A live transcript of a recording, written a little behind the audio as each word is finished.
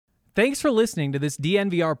Thanks for listening to this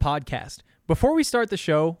DNVR podcast. Before we start the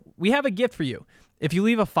show, we have a gift for you. If you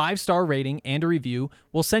leave a 5-star rating and a review,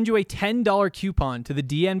 we'll send you a $10 coupon to the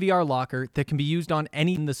DNVR locker that can be used on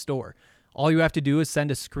any in the store. All you have to do is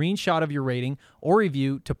send a screenshot of your rating or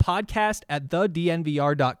review to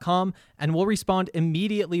podcast@thednvr.com, and we'll respond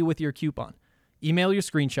immediately with your coupon. Email your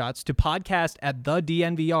screenshots to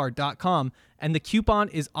podcast@thednvr.com, and the coupon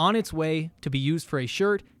is on its way to be used for a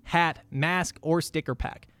shirt, hat, mask, or sticker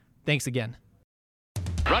pack. Thanks again.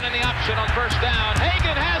 Running the option on first down.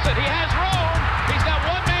 Hagan has it. He has room. He's got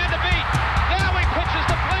one man to beat. Now he pitches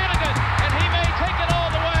to Flanagan, and he may take it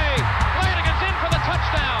all the way. Flanagan's in for the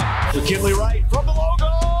touchdown. McKinley Wright from the logo.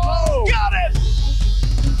 Oh, got it!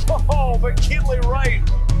 Oh, McKinley Wright.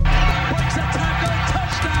 Breaks a tackle.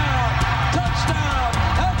 Touchdown. Touchdown.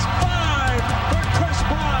 That's 5 for Chris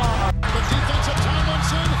Brown. The defense of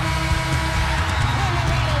Tomlinson.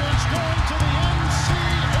 Colorado is going to the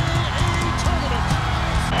NCAA tournament.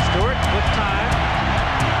 Stewart with time.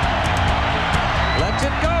 Lets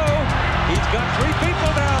it go. He's got 3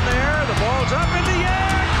 people down there. The ball's up in the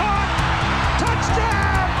air. Caught.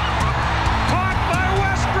 Touchdown. Caught by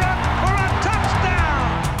Westbrook for a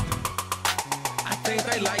touchdown. I think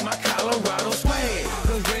they like my Colorado swag.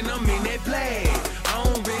 Cause when I'm in that play, I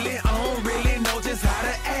don't really know just how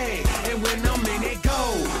to act. And when I'm in that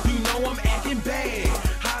go, you know I'm acting bad.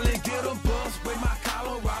 Holly get a bus with my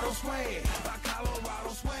Colorado swag. My Colorado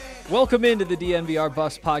swag. Welcome into the DNVR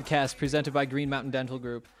Buffs podcast presented by Green Mountain Dental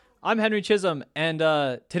Group. I'm Henry Chisholm, and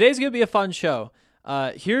today's going to be a fun show.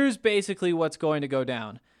 Here's basically what's going to go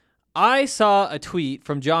down. I saw a tweet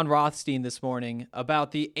from John Rothstein this morning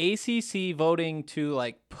about the ACC voting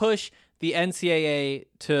to push the NCAA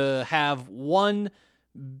to have one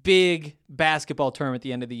big basketball tournament at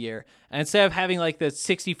the end of the year. And instead of having the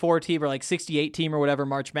 64 team or 68 team or whatever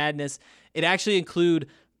March Madness, it actually include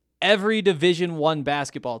every Division I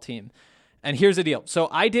basketball team. And here's the deal. So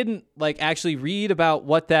I didn't actually read about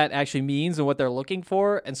what that actually means and what they're looking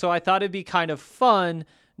for. And so I thought it'd be kind of fun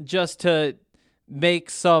just to make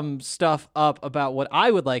some stuff up about what I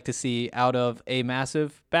would like to see out of a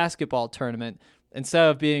massive basketball tournament instead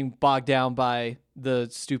of being bogged down by the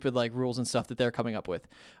stupid rules and stuff that they're coming up with.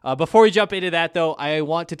 Before we jump into that though, I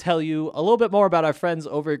want to tell you a little bit more about our friends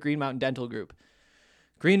over at Green Mountain Dental Group.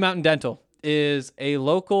 Green Mountain Dental is a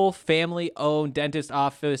local family-owned dentist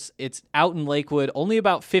office. It's out in Lakewood, only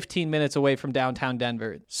about 15 minutes away from downtown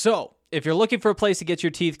Denver. So if you're looking for a place to get your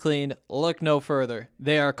teeth cleaned, look no further.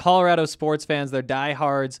 They are Colorado sports fans. They're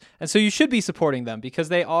diehards. And so you should be supporting them because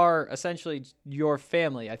they are essentially your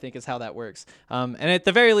family, I think is how that works. And at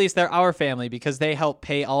the very least, they're our family because they help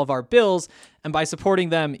pay all of our bills. And by supporting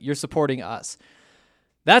them, you're supporting us.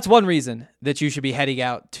 That's one reason that you should be heading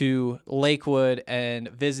out to Lakewood and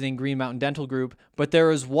visiting Green Mountain Dental Group. But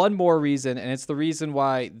there is one more reason, and it's the reason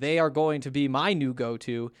why they are going to be my new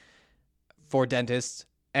go-to for dentists.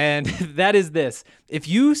 And that is this. If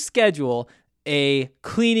you schedule a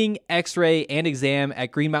cleaning, x-ray, and exam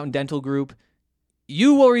at Green Mountain Dental Group,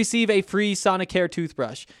 you will receive a free Sonicare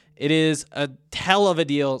toothbrush. It is a hell of a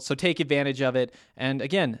deal, so take advantage of it. And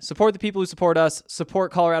again, support the people who support us,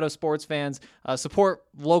 support Colorado sports fans, support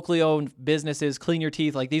locally owned businesses, clean your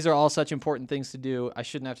teeth. These are all such important things to do. I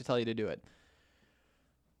shouldn't have to tell you to do it.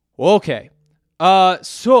 Okay.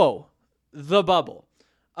 So the bubble.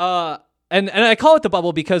 And I call it the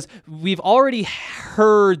bubble because we've already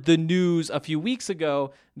heard the news a few weeks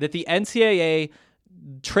ago that the NCAA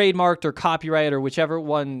trademarked or copyright or whichever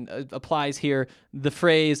one applies here, the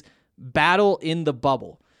phrase battle in the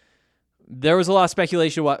bubble. There was a lot of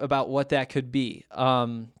speculation about what that could be.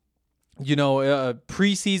 Preseason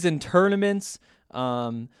tournaments,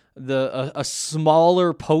 a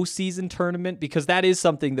smaller postseason tournament, because that is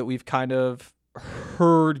something that we've kind of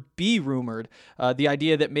heard be rumored. The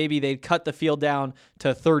idea that maybe they'd cut the field down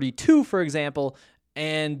to 32, for example,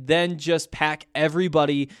 and then just pack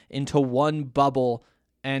everybody into one bubble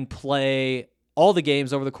and play all the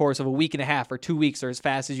games over the course of a week and a half or 2 weeks or as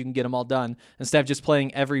fast as you can get them all done, instead of just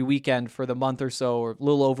playing every weekend for the month or so or a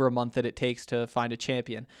little over a month that it takes to find a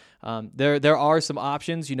champion. There are some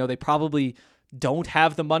options. They probably don't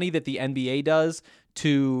have the money that the NBA does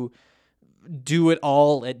to do it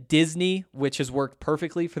all at Disney, which has worked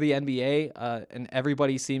perfectly for the NBA, and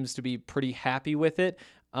everybody seems to be pretty happy with it.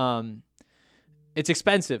 It's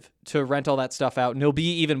expensive to rent all that stuff out, and it'll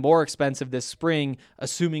be even more expensive this spring,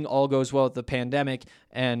 assuming all goes well with the pandemic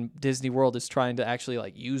and Disney World is trying to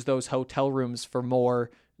actually use those hotel rooms for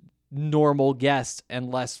more normal guests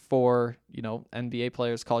and less for, NBA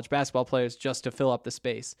players, college basketball players, just to fill up the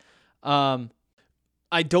space. I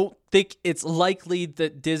don't think it's likely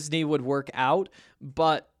that Disney would work out,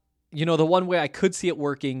 but the one way I could see it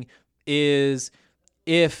working is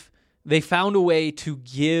if they found a way to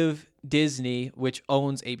give Disney, which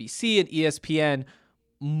owns ABC and ESPN,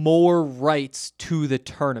 more rights to the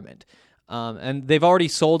tournament. And they've already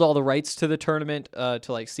sold all the rights to the tournament to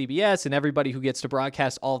like CBS and everybody who gets to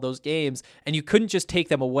broadcast all those games, and you couldn't just take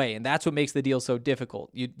them away, and that's what makes the deal so difficult.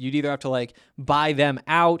 You'd either have to like buy them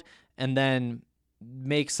out and then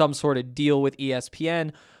make some sort of deal with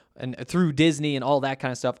ESPN and through Disney and all that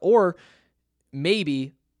kind of stuff, or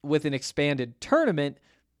maybe with an expanded tournament,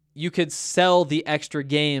 you could sell the extra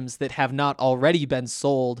games that have not already been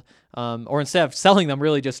sold, or instead of selling them,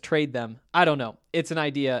 really just trade them. I don't know. It's an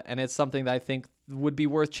idea, and it's something that I think would be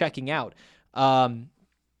worth checking out. A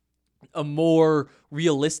more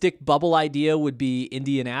realistic bubble idea would be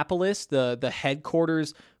Indianapolis, the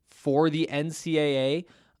headquarters for the NCAA.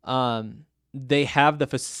 They have the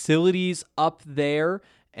facilities up there,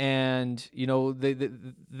 and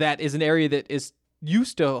that is an area that is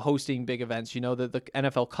used to hosting big events. The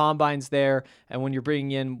NFL Combine's there, and when you're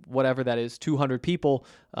bringing in whatever that is, 200 people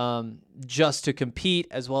just to compete,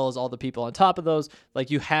 as well as all the people on top of those,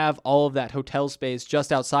 like you have all of that hotel space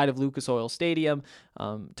just outside of Lucas Oil Stadium.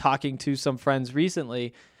 Talking to some friends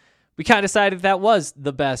recently, we kind of decided that was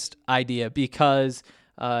the best idea because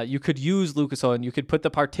you could use Lucas Oil and you could put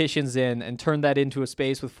the partitions in and turn that into a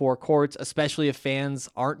space with 4 courts, especially if fans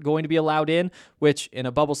aren't going to be allowed in, which in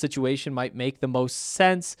a bubble situation might make the most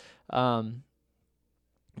sense. And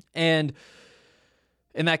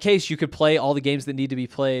in that case, you could play all the games that need to be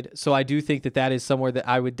played. So I do think that is somewhere that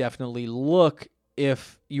I would definitely look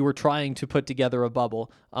if you were trying to put together a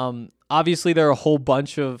bubble. Obviously, there are a whole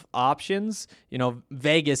bunch of options.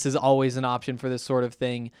 Vegas is always an option for this sort of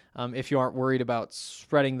thing. If you aren't worried about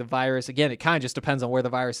spreading the virus, again, it kind of just depends on where the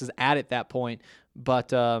virus is at that point.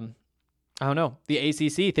 But I don't know. The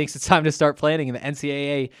ACC thinks it's time to start planning, and the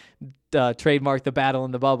NCAA trademarked the battle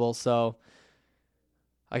in the bubble. So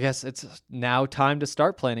I guess it's now time to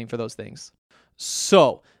start planning for those things.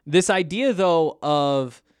 So this idea, though,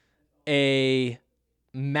 of a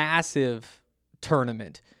massive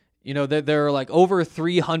tournament, there are like over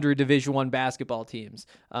 300 Division I basketball teams.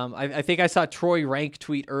 I think I saw Troy Rank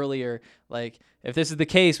tweet earlier, like, if this is the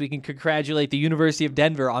case, we can congratulate the University of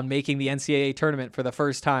Denver on making the NCAA tournament for the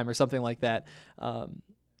first time or something like that,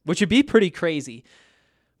 which would be pretty crazy.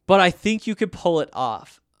 But I think you could pull it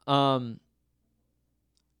off.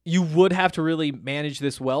 You would have to really manage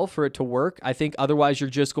this well for it to work. I think otherwise you're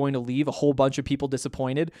just going to leave a whole bunch of people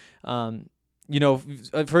disappointed.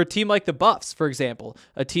 For a team like the Buffs, for example,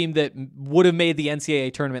 a team that would have made the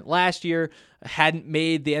NCAA tournament last year, hadn't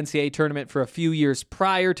made the NCAA tournament for a few years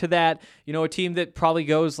prior to that, a team that probably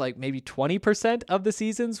goes like maybe 20% of the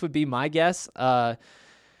seasons would be my guess.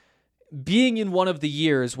 Being in one of the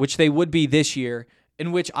years, which they would be this year,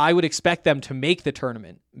 in which I would expect them to make the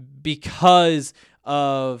tournament because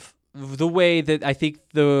of the way that I think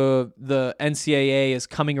the NCAA is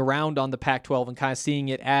coming around on the Pac-12 and kind of seeing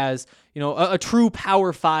it as, a true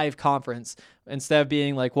Power 5 conference instead of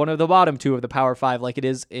being like one of the bottom 2 of the Power 5 like it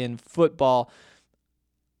is in football.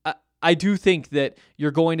 I do think that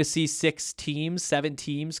you're going to see 7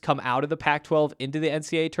 teams come out of the Pac-12 into the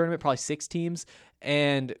NCAA tournament, probably 6 teams,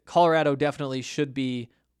 and Colorado definitely should be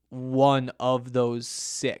one of those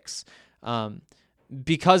 6.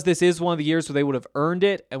 Because this is one of the years where they would have earned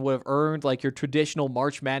it and would have earned like your traditional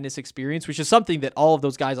March Madness experience, which is something that all of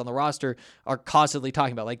those guys on the roster are constantly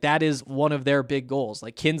talking about. Like, that is one of their big goals.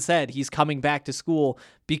 Like Kin said, he's coming back to school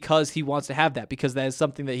because he wants to have that, because that is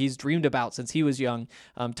something that he's dreamed about since he was young.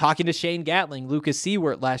 Talking to Shane Gatling, Lucas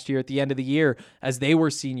Seward last year at the end of the year as they were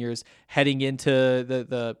seniors heading into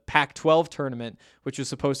the Pac-12 tournament, which was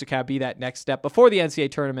supposed to kind of be that next step before the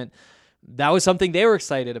NCAA tournament. That was something they were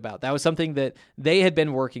excited about. That was something that they had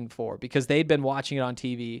been working for because they'd been watching it on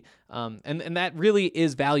TV. And that really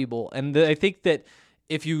is valuable. And I think that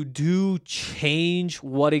if you do change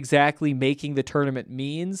what exactly making the tournament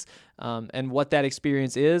means and what that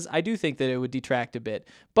experience is, I do think that it would detract a bit.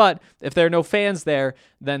 But if there are no fans there,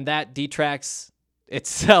 then that detracts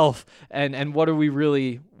itself. And what are we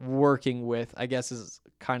really working with, I guess, is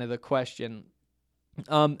kind of the question.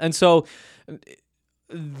 And so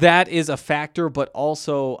that is a factor, but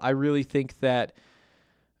also I really think that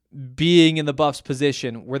being in the Buffs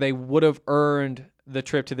position where they would have earned the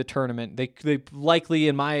trip to the tournament, they likely,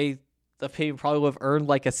 in my opinion, probably would have earned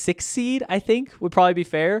like a 6 seed, I think would probably be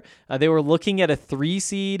fair. They were looking at a 3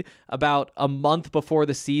 seed about a month before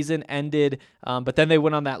the season ended, but then they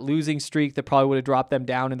went on that losing streak that probably would have dropped them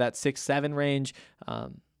down in that 6-7 range.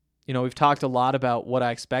 we've talked a lot about what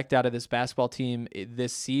I expect out of this basketball team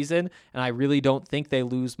this season, and I really don't think they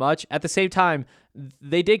lose much. At the same time,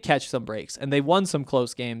 they did catch some breaks, and they won some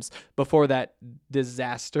close games before that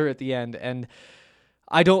disaster at the end. And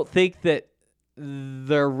I don't think that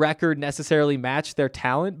their record necessarily matched their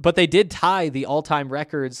talent, but they did tie the all-time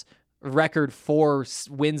record for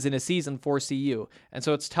wins in a season for CU. And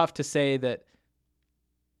so it's tough to say that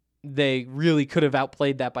they really could have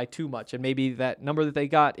outplayed that by too much. And maybe that number that they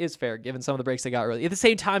got is fair, given some of the breaks they got early. At the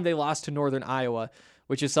same time, they lost to Northern Iowa,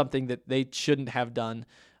 which is something that they shouldn't have done.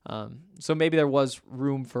 So maybe there was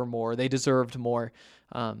room for more. They deserved more.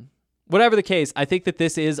 Whatever the case, I think that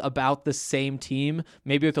this is about the same team,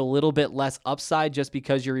 maybe with a little bit less upside just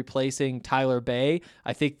because you're replacing Tyler Bay.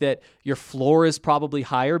 I think that your floor is probably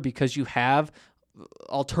higher because you have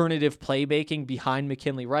alternative playmaking behind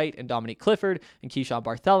McKinley Wright and Dominique Clifford and Keyshawn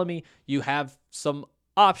Barthélemy. You have some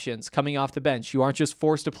options coming off the bench. You aren't just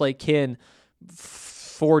forced to play Kin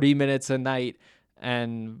 40 minutes a night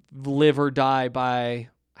and live or die by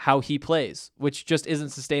how he plays, which just isn't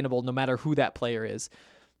sustainable no matter who that player is.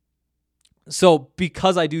 So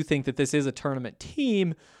because I do think that this is a tournament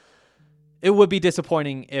team, it would be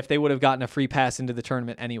disappointing if they would have gotten a free pass into the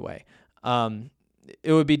tournament anyway.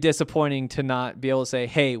 It would be disappointing to not be able to say,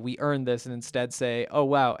 hey, we earned this, and instead say, oh,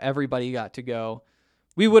 wow, everybody got to go.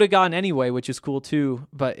 We would have gone anyway, which is cool too,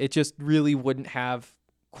 but it just really wouldn't have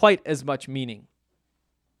quite as much meaning.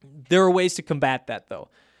 There are ways to combat that, though,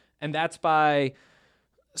 and that's by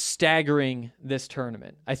staggering this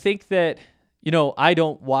tournament. I think that, I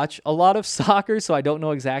don't watch a lot of soccer, so I don't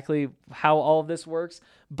know exactly how all of this works,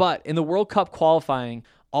 but in the World Cup qualifying,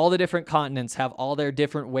 all the different continents have all their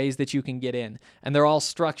different ways that you can get in, and they're all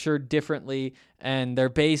structured differently, and they're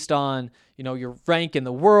based on, your rank in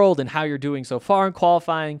the world and how you're doing so far in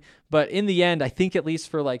qualifying. But in the end, I think at least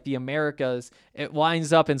for like the Americas, it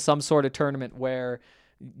winds up in some sort of tournament where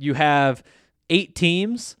you have 8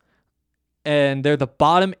 teams, and they're the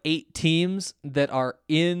bottom 8 teams that are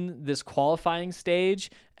in this qualifying stage,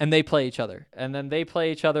 and they play each other. And then they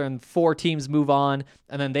play each other, and 4 teams move on,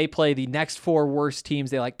 and then they play the next 4 worst teams.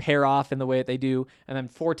 They like pair off in the way that they do, and then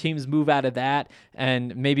 4 teams move out of that,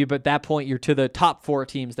 and maybe at that point you're to the top 4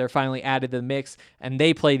 teams. They're finally added to the mix, and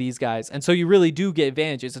they play these guys. And so you really do get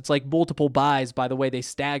advantages. It's like multiple buys by the way they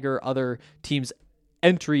stagger other teams'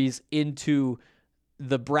 entries into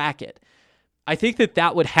the bracket. I think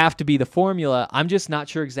that would have to be the formula. I'm just not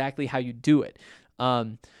sure exactly how you do it.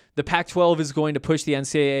 The Pac-12 is going to push the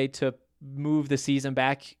NCAA to move the season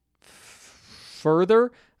back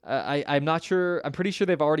further. I'm not sure. I'm pretty sure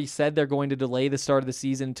they've already said they're going to delay the start of the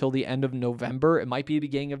season until the end of November. It might be the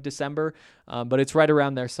beginning of December, but it's right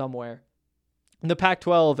around there somewhere. The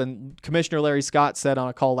Pac-12 and Commissioner Larry Scott said on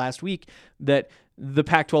a call last week that the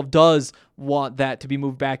Pac-12 does want that to be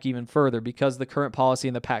moved back even further because the current policy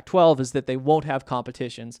in the Pac-12 is that they won't have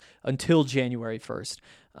competitions until January 1st.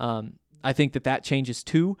 I think that changes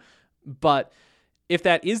too, but if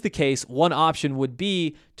that is the case, one option would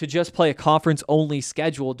be to just play a conference-only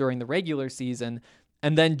schedule during the regular season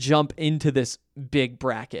and then jump into this big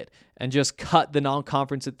bracket and just cut the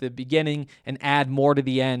non-conference at the beginning and add more to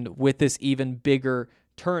the end with this even bigger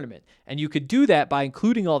tournament. And you could do that by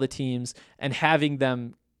including all the teams and having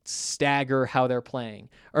them stagger how they're playing.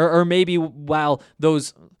 Or maybe while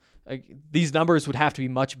these numbers would have to be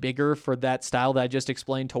much bigger for that style that I just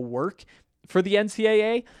explained to work for the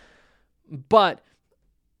NCAA. But,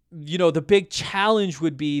 the big challenge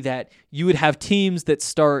would be that you would have teams that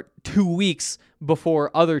start 2 weeks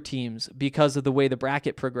before other teams because of the way the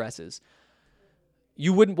bracket progresses.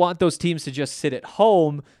 You wouldn't want those teams to just sit at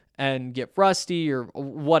home and get rusty or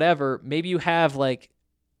whatever. Maybe you have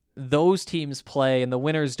those teams play and the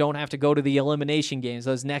winners don't have to go to the elimination games,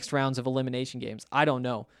 those next rounds of elimination games. I don't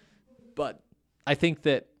know. But I think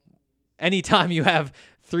that anytime you have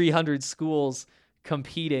 300 schools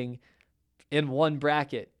competing in one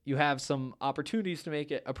bracket, you have some opportunities to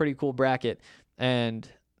make it a pretty cool bracket. And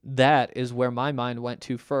that is where my mind went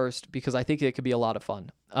to first because I think it could be a lot of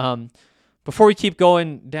fun. Before we keep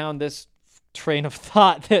going down this train of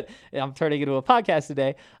thought that I'm turning into a podcast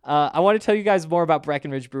today, I want to tell you guys more about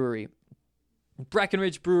Breckenridge Brewery.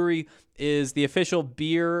 Breckenridge Brewery is the official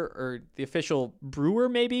beer or the official brewer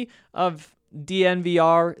maybe of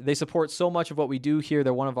DNVR. They support so much of what we do here.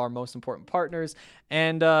 They're one of our most important partners.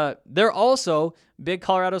 And they're also big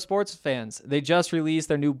Colorado sports fans. They just released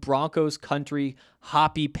their new Broncos Country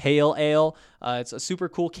Hoppy Pale Ale. It's a super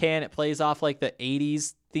cool can. It plays off like the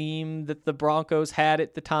 80s theme that the Broncos had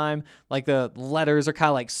at the time. Like the letters are kind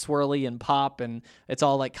of like swirly and pop, and it's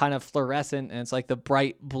all like kind of fluorescent, and it's like the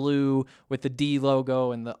bright blue with the D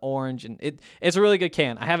logo and the orange, and it's a really good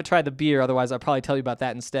can. I haven't tried the beer, otherwise I'll probably tell you about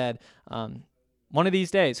that instead. One of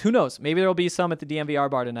these days, who knows? Maybe there'll be some at the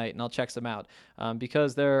DNVR bar tonight, and I'll check some out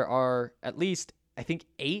because there are at least, I think,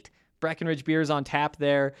 8 Breckenridge beers on tap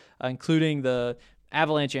there, including the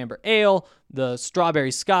Avalanche Amber Ale, the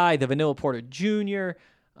Strawberry Sky, the Vanilla Porter Jr.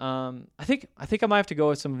 I think I might have to go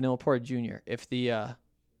with some Vanilla Porter Jr. if the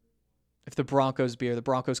Broncos beer, the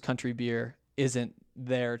Broncos Country beer, isn't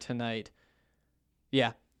there tonight.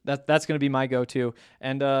 Yeah, that's going to be my go-to.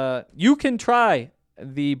 And you can try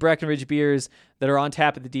the Breckenridge beers that are on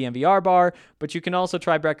tap at the DNVR bar, but you can also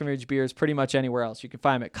try Breckenridge beers pretty much anywhere else. You can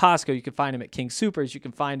find them at Costco, you can find them at King Soopers, you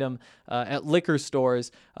can find them at liquor stores.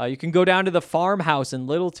 You can go down to the farmhouse in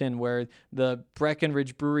Littleton where the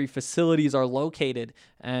Breckenridge Brewery facilities are located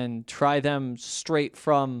and try them straight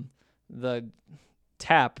from the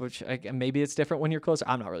tap, which maybe it's different when you're closer.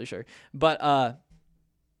 I'm not really sure. But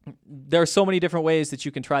there are so many different ways that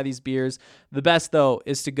you can try these beers. The best, though,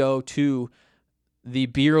 is to go to the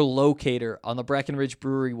beer locator on the Breckenridge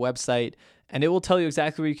Brewery website, and it will tell you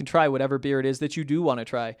exactly where you can try whatever beer it is that you do want to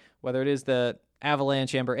try, whether it is the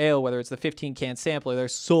Avalanche Amber Ale, whether it's the 15-can sampler.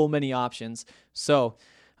 There's so many options. So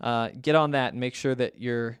get on that and make sure that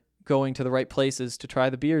you're going to the right places to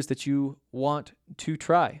try the beers that you want to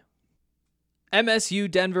try. MSU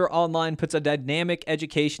Denver Online puts a dynamic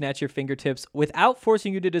education at your fingertips without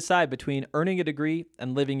forcing you to decide between earning a degree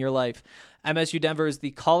and living your life. MSU Denver is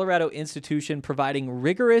the Colorado institution providing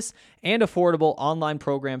rigorous and affordable online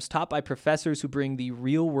programs taught by professors who bring the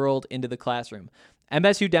real world into the classroom.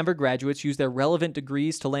 MSU Denver graduates use their relevant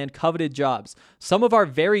degrees to land coveted jobs. Some of our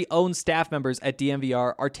very own staff members at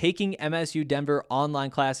DNVR are taking MSU Denver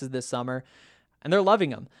online classes this summer, and they're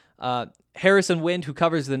loving them. Harrison Wind, who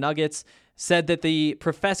covers the Nuggets, said that the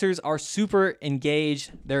professors are super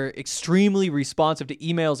engaged. They're extremely responsive to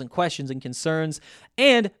emails and questions and concerns,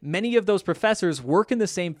 and many of those professors work in the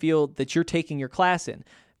same field that you're taking your class in.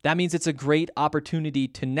 That means it's a great opportunity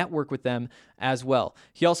to network with them as well.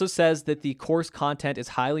 He also says that the course content is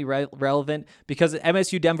highly relevant because at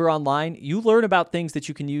MSU Denver Online, you learn about things that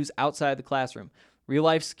you can use outside the classroom,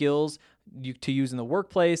 real-life skills to use in the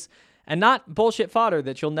workplace, and not bullshit fodder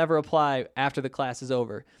that you'll never apply after the class is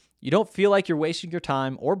over. You don't feel like you're wasting your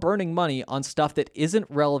time or burning money on stuff that isn't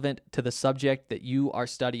relevant to the subject that you are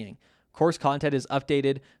studying. Course content is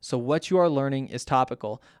updated, so what you are learning is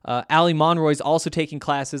topical. Allie Monroy is also taking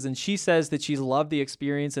classes, and she says that she's loved the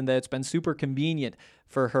experience and that it's been super convenient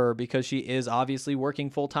for her because she is obviously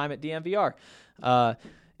working full-time at DNVR.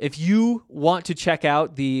 If you want to check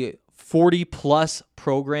out the 40-plus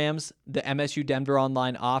programs that MSU Denver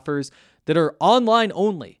Online offers that are online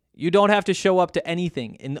only, you don't have to show up to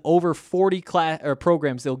anything. In over 40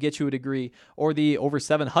 programs, they'll get you a degree, or the over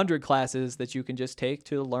 700 classes that you can just take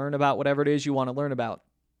to learn about whatever it is you want to learn about.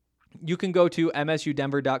 You can go to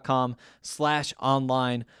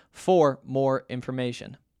msudenver.com/online for more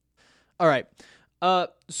information. All right.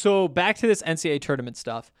 So back to this NCAA tournament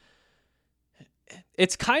stuff.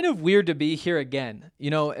 It's kind of weird to be here again,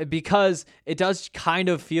 because it does kind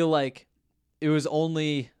of feel like it was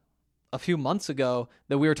only a few months ago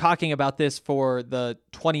that we were talking about this for the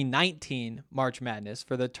 2019 March Madness,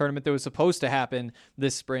 for the tournament that was supposed to happen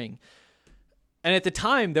this spring. And at the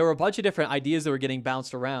time, there were a bunch of different ideas that were getting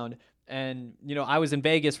bounced around. And, I was in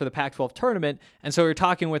Vegas for the Pac-12 tournament. And so we were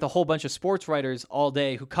talking with a whole bunch of sports writers all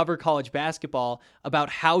day who cover college basketball about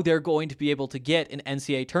how they're going to be able to get an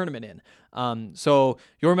NCAA tournament in. So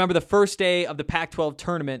you'll remember the first day of the Pac-12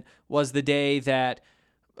 tournament was the day that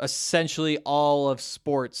essentially all of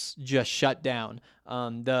sports just shut down.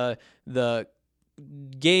 The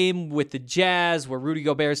game with the Jazz where Rudy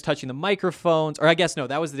Gobert is touching the microphones, or I guess no,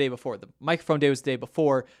 that was the day before. The microphone day was the day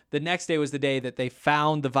before. The next day was the day that they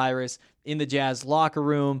found the virus in the Jazz locker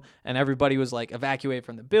room and everybody was like evacuated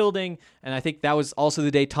from the building. And I think that was also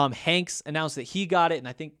the day Tom Hanks announced that he got it. And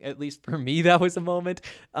I think, at least for me, that was a moment.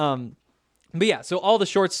 But yeah, so all the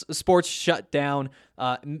sports shut down.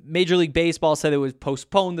 Major League Baseball said it would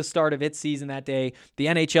postpone the start of its season that day. The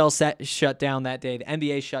NHL shut down that day. The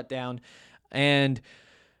NBA shut down. And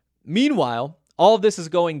meanwhile, all of this is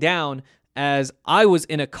going down as I was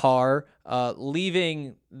in a car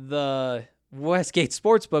leaving the Westgate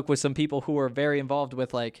Sportsbook with some people who were very involved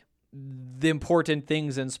with like the important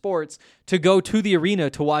things in sports to go to the arena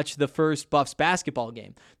to watch the first Buffs basketball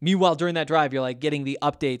game. Meanwhile, during that drive, you're like getting the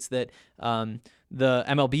updates that the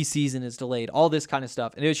MLB season is delayed, all this kind of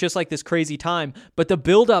stuff. And it was just like this crazy time. But the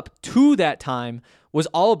buildup to that time was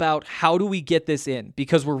all about how do we get this in?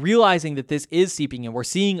 Because we're realizing that this is seeping in. We're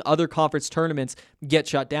seeing other conference tournaments get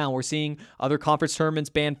shut down. We're seeing other conference tournaments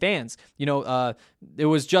ban fans. It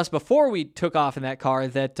was just before we took off in that car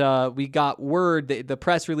that we got word, the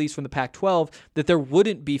press release from the Pac-12, that there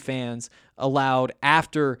wouldn't be fans allowed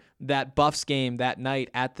after that Buffs game that night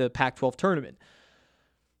at the Pac-12 tournament.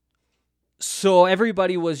 So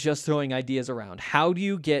everybody was just throwing ideas around. How do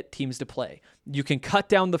you get teams to play? You can cut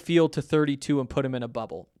down the field to 32 and put them in a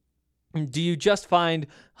bubble. Do you just find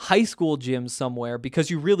high school gyms somewhere because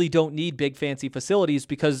you really don't need big fancy facilities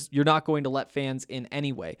because you're not going to let fans in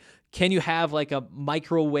anyway? Can you have like a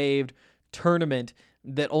microwaved tournament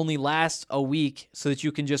that only lasts a week so that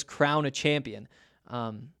you can just crown a champion?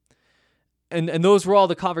 And those were all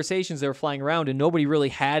the conversations that were flying around, and nobody really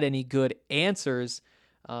had any good answers.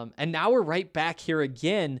 And now we're right back here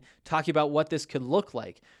again talking about what this could look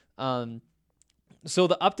like. So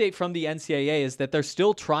the update from the NCAA is that they're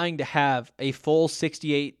still trying to have a full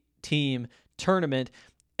 68-team tournament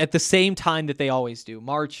at the same time that they always do,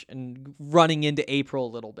 March and running into April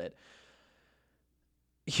a little bit.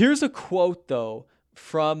 Here's a quote, though,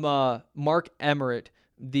 from Mark Emmert,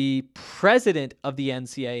 the president of the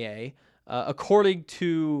NCAA, according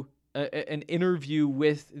to an interview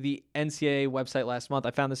with the NCAA website last month.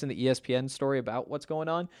 I found this in the ESPN story about what's going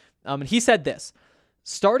on. And he said this: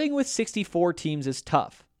 starting with 64 teams is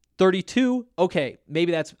tough. 32, okay,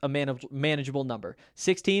 maybe that's a manageable number.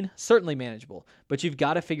 16, certainly manageable. But you've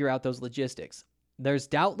got to figure out those logistics. There's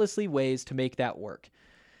doubtlessly ways to make that work.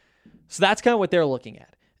 So that's kind of what they're looking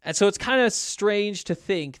at. And so it's kind of strange to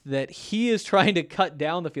think that he is trying to cut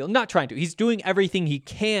down the field. Not trying to. He's doing everything he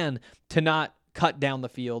can to not cut down the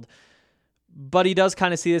field. But he does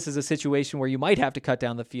kind of see this as a situation where you might have to cut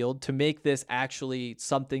down the field to make this actually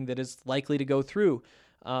something that is likely to go through.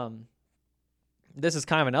 This is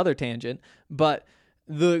kind of another tangent, but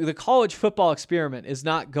the college football experiment is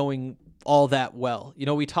not going all that well.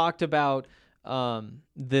 We talked about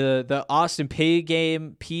the Austin Peay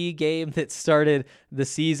game that started the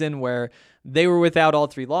season where they were without all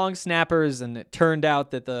three long snappers, and it turned out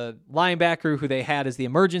that the linebacker who they had as the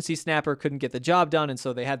emergency snapper couldn't get the job done, and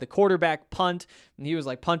so they had the quarterback punt, and he was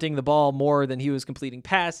like punting the ball more than he was completing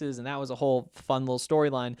passes, and that was a whole fun little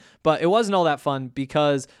storyline. But it wasn't all that fun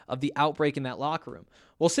because of the outbreak in that locker room.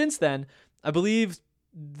 Well, since then, I believe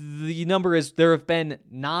the number is there have been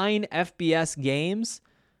 9 FBS games,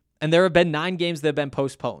 and there have been 9 games that have been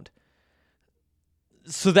postponed.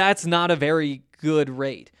 So that's not a very good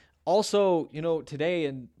rate. Also, today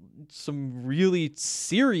in some really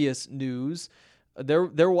serious news,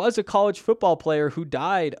 there was a college football player who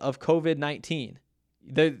died of COVID-19.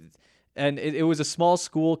 And it was a small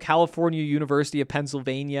school, California University of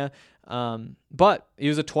Pennsylvania. But he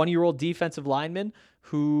was a 20-year-old defensive lineman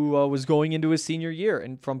who was going into his senior year.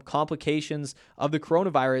 And from complications of the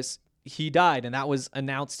coronavirus, he died. And that was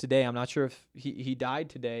announced today. I'm not sure if he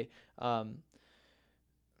died today.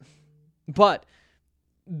 But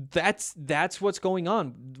that's what's going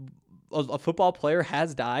on. A football player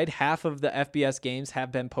has died. Half of the FBS games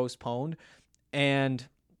have been postponed. And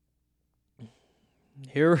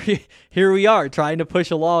here we are trying to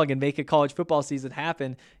push along and make a college football season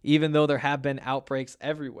happen, even though there have been outbreaks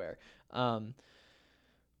everywhere.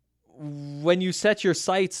 When you set your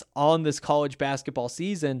sights on this college basketball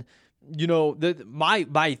season,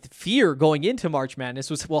 my fear going into March Madness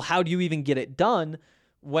was, well, how do you even get it done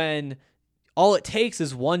when all it takes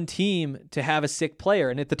is one team to have a sick player?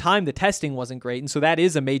 And at the time, the testing wasn't great. And so that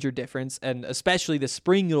is a major difference. And especially this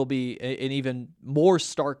spring, it'll be an even more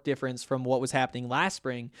stark difference from what was happening last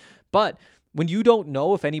spring. But when you don't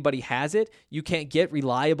know if anybody has it, you can't get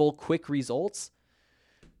reliable, quick results.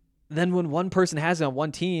 Then when one person has it on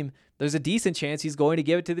one team, there's a decent chance he's going to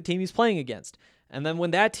give it to the team he's playing against. And then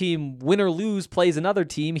when that team, win or lose, plays another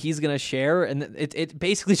team, he's going to share. And it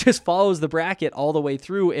basically just follows the bracket all the way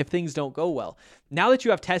through if things don't go well. Now that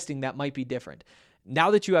you have testing, that might be different.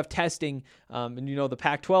 Now that you have testing, and the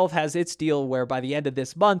Pac-12 has its deal where by the end of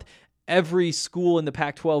this month, every school in the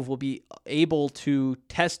Pac-12 will be able to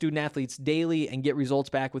test student athletes daily and get results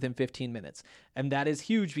back within 15 minutes. And that is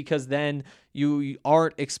huge because then you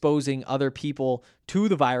aren't exposing other people to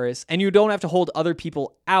the virus, and you don't have to hold other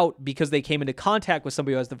people out because they came into contact with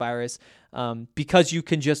somebody who has the virus, because you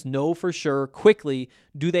can just know for sure quickly,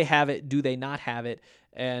 do they have it, do they not have it?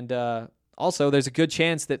 And also, there's a good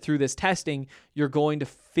chance that through this testing, you're going to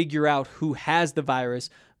figure out who has the virus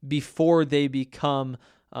before they become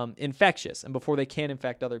infectious and before they can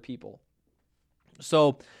infect other people.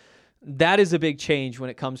 So that is a big change when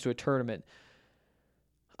it comes to a tournament.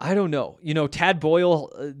 I don't know. Tad Boyle,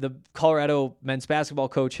 the Colorado men's basketball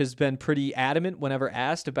coach, has been pretty adamant whenever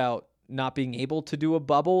asked about not being able to do a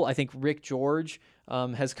bubble. I think Rick George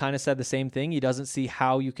has kind of said the same thing. He doesn't see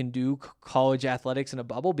how you can do college athletics in a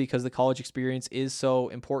bubble because the college experience is so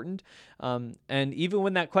important. And even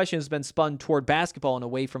when that question has been spun toward basketball and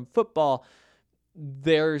away from football,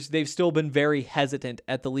 they've still been very hesitant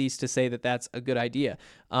at the least to say that that's a good idea.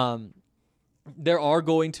 There are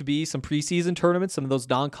going to be some preseason tournaments, some of those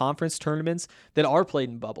non-conference tournaments that are played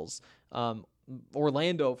in bubbles.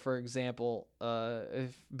 Orlando, for example,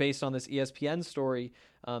 based on this ESPN story,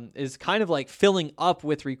 is kind of like filling up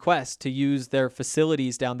with requests to use their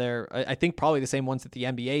facilities down there. I think probably the same ones that the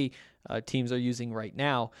NBA teams are using right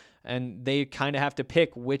now. And they kind of have to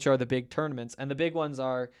pick which are the big tournaments. And the big ones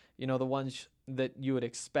are, the ones that you would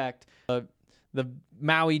expect. The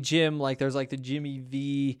Maui Gym, like there's like the Jimmy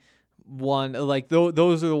V one, like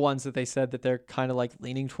those are the ones that they said that they're kind of like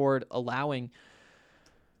leaning toward allowing.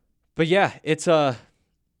 But yeah, it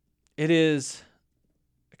is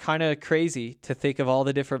kind of crazy to think of all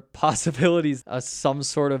the different possibilities of some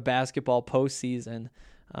sort of basketball postseason.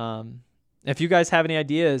 If you guys have any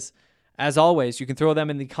ideas, as always, you can throw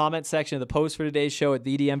them in the comment section of the post for today's show at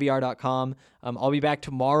thednvr.com. I'll be back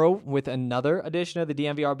tomorrow with another edition of the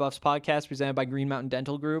DNVR Buffs podcast presented by Green Mountain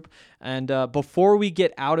Dental Group. And before we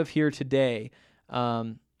get out of here today,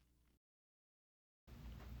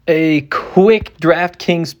 a quick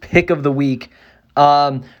DraftKings pick of the week.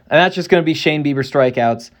 And that's just going to be Shane Bieber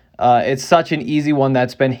strikeouts. It's such an easy one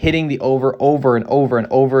that's been hitting the over and over and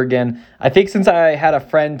over again. I think since I had a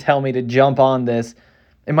friend tell me to jump on this,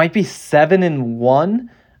 it might be 7-1.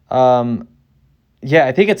 I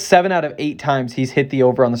think it's 7 out of 8 times he's hit the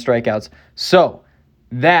over on the strikeouts. So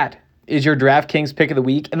that is your DraftKings pick of the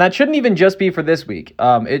week. And that shouldn't even just be for this week.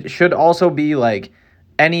 It should also be like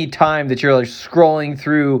any time that you're like scrolling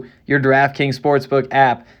through your DraftKings Sportsbook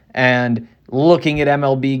app and looking at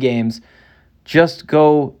MLB games. Just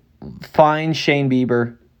go find Shane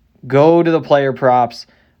Bieber, go to the player props,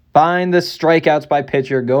 find the strikeouts by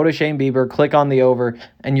pitcher, go to Shane Bieber, click on the over,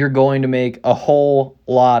 and you're going to make a whole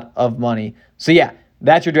lot of money. So yeah,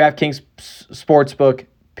 that's your DraftKings Sportsbook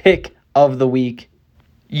pick of the week.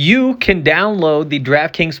 You can download the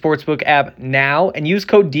DraftKings Sportsbook app now and use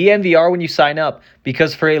code DNVR when you sign up,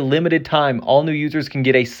 because for a limited time, all new users can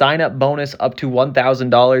get a sign-up bonus up to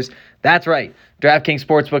 $1,000. That's right. DraftKings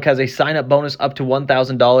Sportsbook has a sign-up bonus up to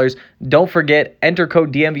 $1,000. Don't forget, enter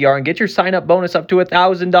code DNVR and get your sign-up bonus up to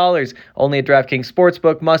 $1,000. Only at DraftKings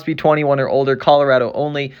Sportsbook. Must be 21 or older. Colorado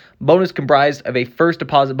only. Bonus comprised of a first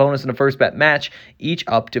deposit bonus and a first bet match, each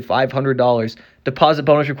up to $500. Deposit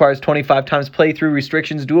bonus requires 25 times playthrough.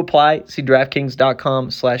 Restrictions do apply. See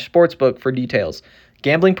DraftKings.com/sportsbook for details.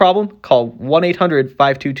 Gambling problem? Call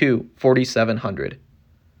 1-800-522-4700.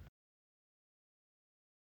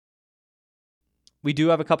 We do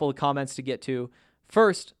have a couple of comments to get to.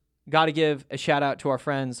 First, got to give a shout out to our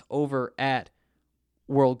friends over at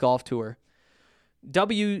World Golf Tour.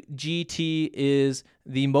 WGT is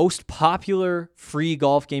the most popular free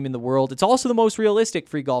golf game in the world. It's also the most realistic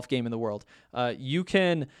free golf game in the world. You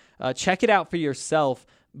can check it out for yourself,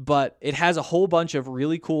 but it has a whole bunch of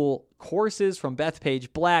really cool courses from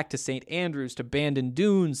Bethpage Black to St. Andrews to Bandon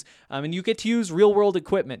Dunes. And you get to use real world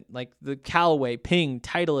equipment like the Callaway, Ping,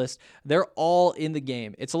 Titleist. They're all in the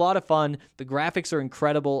game. It's a lot of fun. The graphics are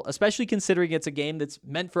incredible, especially considering it's a game that's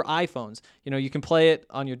meant for iPhones. You can play it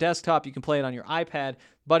on your desktop, you can play it on your iPad,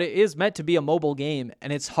 but it is meant to be a mobile game,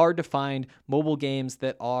 and it's hard to find mobile games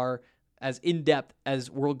that are as in-depth as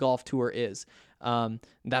World Golf Tour is.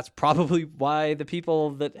 That's probably why the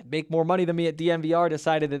people that make more money than me at DNVR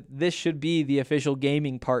decided that this should be the official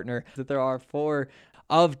gaming partner that there are for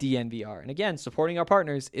of DNVR. And again, supporting our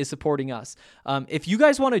partners is supporting us. If you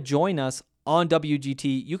guys want to join us on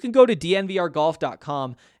WGT, you can go to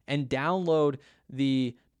dnvrgolf.com and download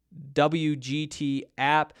the WGT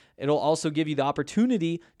app. It'll also give you the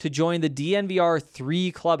opportunity to join the DNVR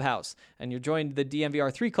 3 Clubhouse. And you're joined the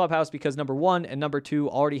DNVR 3 Clubhouse because number 1 and number 2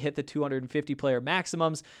 already hit the 250 player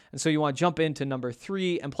maximums. And so you want to jump into number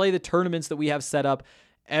 3 and play the tournaments that we have set up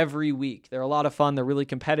every week. They're a lot of fun. They're really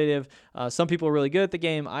competitive. Some people are really good at the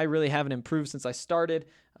game. I really haven't improved since I started.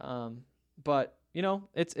 But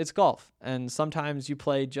it's golf. And sometimes you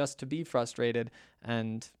play just to be frustrated,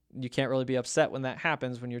 and you can't really be upset when that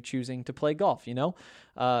happens when you're choosing to play golf,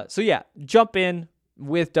 So yeah, jump in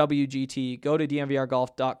with WGT, go to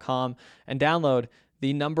dnvrgolf.com and download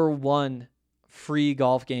the number 1 free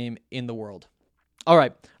golf game in the world. All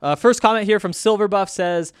right. First comment here from Silverbuff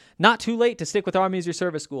says, not too late to stick with Army as your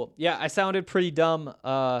service school. Yeah, I sounded pretty dumb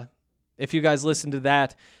if you guys listened to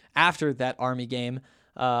that after that Army game.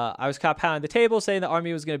 I was kind of pounding the table saying that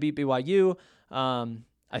Army was going to beat BYU.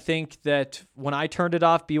 I think that when I turned it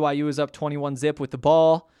off, BYU was up 21-0 with the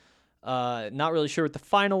ball. Not really sure what the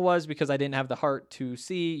final was because I didn't have the heart to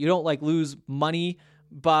see. You don't lose money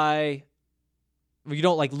by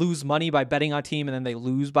betting on a team and then they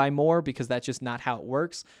lose by more, because that's just not how it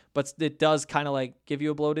works. But it does kind of give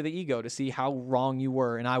you a blow to the ego to see how wrong you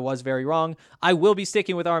were. And I was very wrong. I will be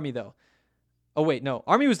sticking with Army though. Oh wait, no.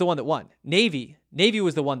 Army was the one that won. Navy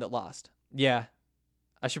was the one that lost. Yeah.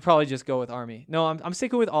 I should probably just go with Army. No, I'm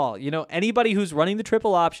sticking with all. Anybody who's running the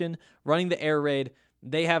triple option, running the air raid,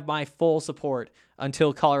 they have my full support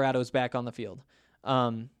until Colorado's back on the field.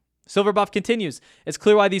 Silver Buff continues. It's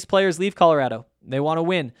clear why these players leave Colorado. They want to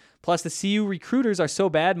win. Plus, the CU recruiters are so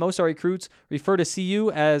bad. Most of our recruits refer to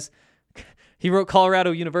CU as... He wrote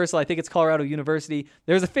Colorado Universal. I think it's Colorado University.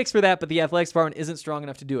 There's a fix for that, but the athletics department isn't strong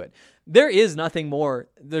enough to do it. There's nothing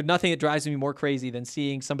that drives me more crazy than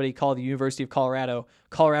seeing somebody call the University of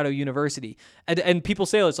Colorado University. And people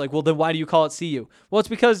say, it's well, then why do you call it CU? Well, it's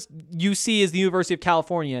because UC is the University of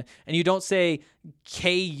California, and you don't say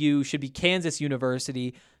KU should be Kansas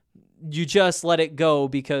University. You just let it go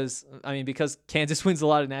because Kansas wins a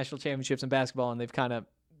lot of national championships in basketball, and they've kind of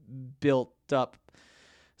built up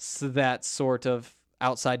that sort of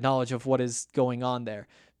outside knowledge of what is going on there.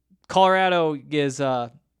 Colorado is, I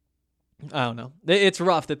don't know. It's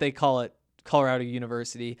rough that they call it Colorado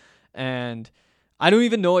University, and I don't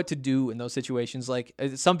even know what to do in those situations.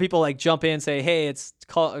 Some people jump in and say, hey, it's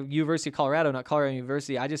University of Colorado, not Colorado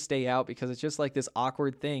University. I just stay out because it's just this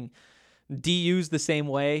awkward thing. DU's the same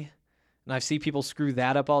way, and I see people screw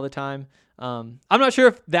that up all the time. I'm not sure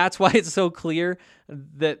if that's why it's so clear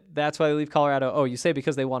that's why they leave Colorado. Oh, you say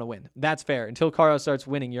because they want to win. That's fair. Until Colorado starts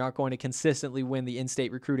winning, you're not going to consistently win the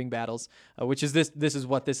in-state recruiting battles, which is this is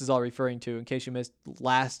what this is all referring to. In case you missed the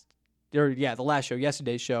last show,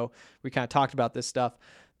 yesterday's show, we kind of talked about this stuff.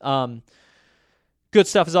 Good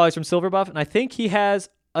stuff as always from Silverbuff, and I think he has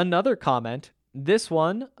another comment. This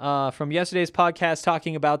one from yesterday's podcast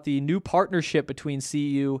talking about the new partnership between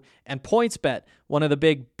CU and PointsBet, one of the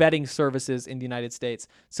big betting services in the United States.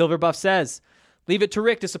 Silverbuff says, leave it to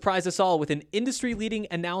Rick to surprise us all with an industry-leading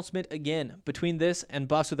announcement again. Between this and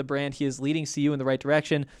Buffs with a Brand, he is leading CU in the right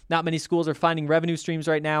direction. Not many schools are finding revenue streams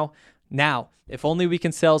right now. Now, if only we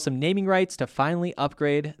can sell some naming rights to finally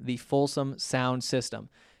upgrade the Folsom sound system.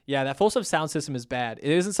 Yeah, that Folsom sound system is bad.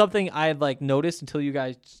 It isn't something I had noticed until you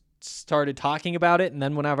guys started talking about it, and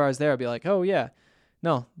then whenever I was there, I'd be like, oh yeah,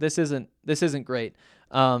 no, this isn't great.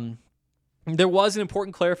 There was an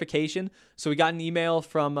important clarification. So we got an email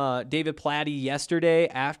from David Platty yesterday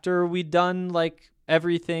after we'd done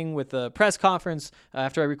everything with the press conference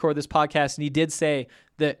after I recorded this podcast, and he did say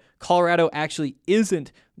that Colorado actually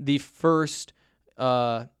isn't the first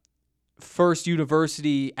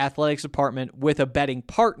university athletics department with a betting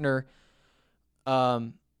partner,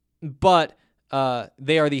 but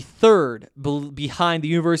they are the third behind the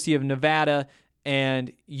University of Nevada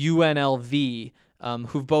and UNLV,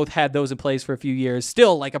 who've both had those in place for a few years.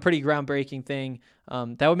 Still a pretty groundbreaking thing.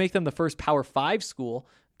 That would make them the first Power 5 school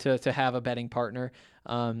to have a betting partner.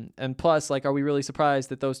 And plus, are we really surprised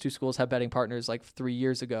that those two schools have betting partners 3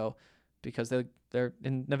 years ago? Because they're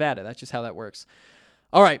in Nevada. That's just how that works.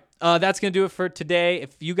 All right, that's going to do it for today.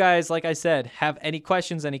 If you guys, like I said, have any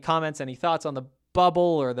questions, any comments, any thoughts on the bubble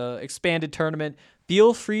or the expanded tournament,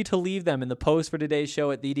 feel free to leave them in the post for today's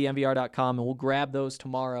show at thednvr.com, and we'll grab those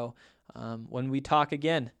tomorrow when we talk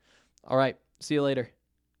again. All right, see you later.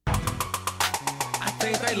 I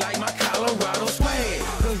think they like my Colorado swag,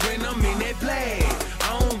 'cause when I'm in that flag,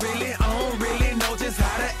 I don't really know just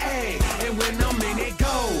how to act. And when I'm in that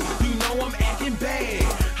goal, you know I'm acting bad.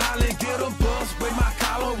 Holla, get a bus with my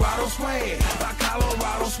Colorado swag. My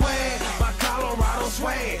Colorado swag, my Colorado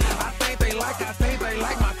swag. I think they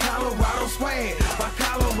like my Colorado swag. My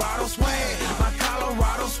Colorado swag, my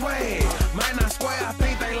Colorado swag. Man, I swear, I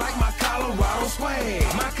think they like my Colorado swag.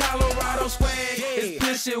 My Colorado swag is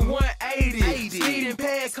pushing 180. Speeding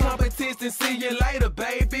past competition, see you later,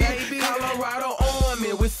 baby. Colorado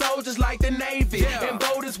Army with soldiers like the Navy. And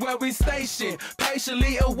boat is where we station,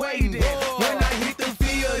 patiently awaiting. When I hit the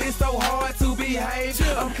field, it's so hard to behave.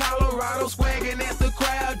 I'm Colorado swagging as the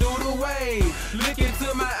crowd do the wave. Look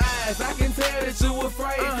into my eyes, I can tell that you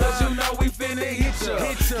afraid. 'Cause you know we finna hit ya.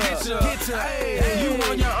 Hey, you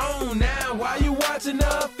on your own now, why you watching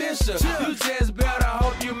the official? You just better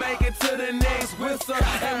hope you make it to the next whistle.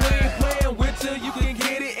 And we ain't playing with you, you can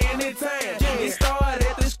get it anytime. It started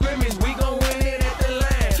at the scrimmage, we gon' win it at the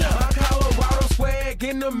line. My Colorado swag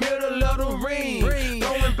in the middle of the ring.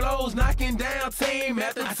 Throwing blows, knocking down team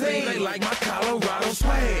after team. I think they like my Colorado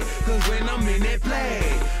swag, cause when I'm in that play,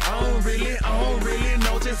 I don't really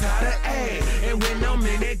know just how to act. And when I'm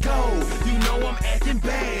in that goal, you know I'm acting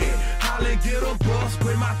bad. Holla, get a bus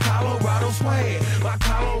with my Colorado swag. My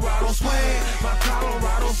Colorado swag, my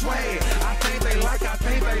Colorado swag. I think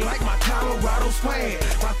they like my Colorado swag.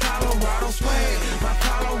 My Colorado swag, my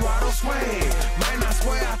Colorado swag. Man, I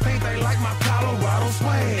swear I think they like my Colorado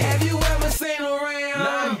swag. Have you ever seen around?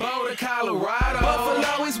 Nothing Boulder, Colorado.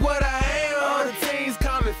 Buffalo is what I am. All the teams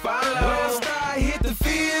come and follow. When I start hit the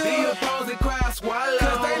field, the opposing crowd swallow.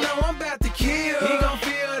 Cause they know I'm about to kill. He gon'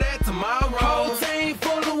 feel that tomorrow. Whole team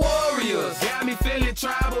full of warriors. Got me feeling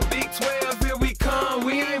tribal. Big 12, here we come.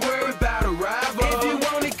 We ain't worried about a rival. If you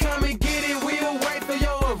want it, come and get it. We'll wait for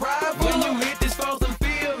your arrival. When you hit this frozen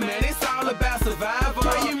field, man, it's all about survival.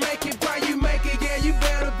 Pray you make it, yeah, you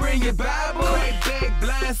better bring your Bible. Crack back,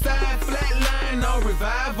 blind side, flat line, no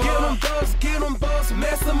revival. Get them bucks,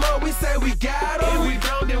 mess them up, we say we got them. If we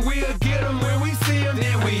don't, then we'll get them. When we see them,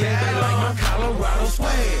 then we have them. They like my Colorado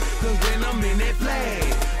swag, cause when I'm in that flag,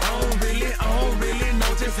 I don't really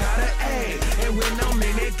know just how to act. And when I'm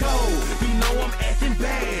in that goal, you know I'm acting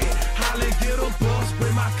bad. Holla, get a bus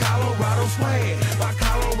with my Colorado swag. My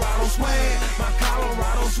Colorado swag, my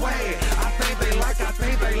Colorado swag. I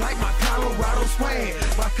think they like my Colorado swag.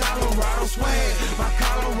 My Colorado swag, my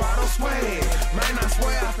Colorado swag. Man, I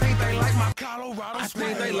swear I think they like my Colorado swag. I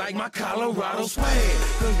think they like my Colorado swag,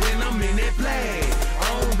 cause when I'm in that flag, I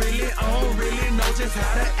don't really know just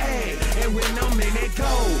how to act. And when I'm in that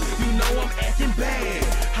goal, you know I'm acting bad.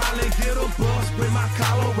 Holla, get a bus with my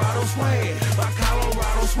Colorado swag. My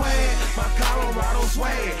Colorado swag, my Colorado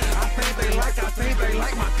swag. I think they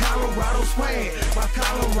like my Colorado swag. My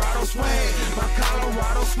Colorado swag, my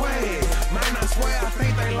Colorado swag. Man, I swear I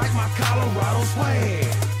think they like my Colorado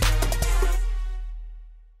swag.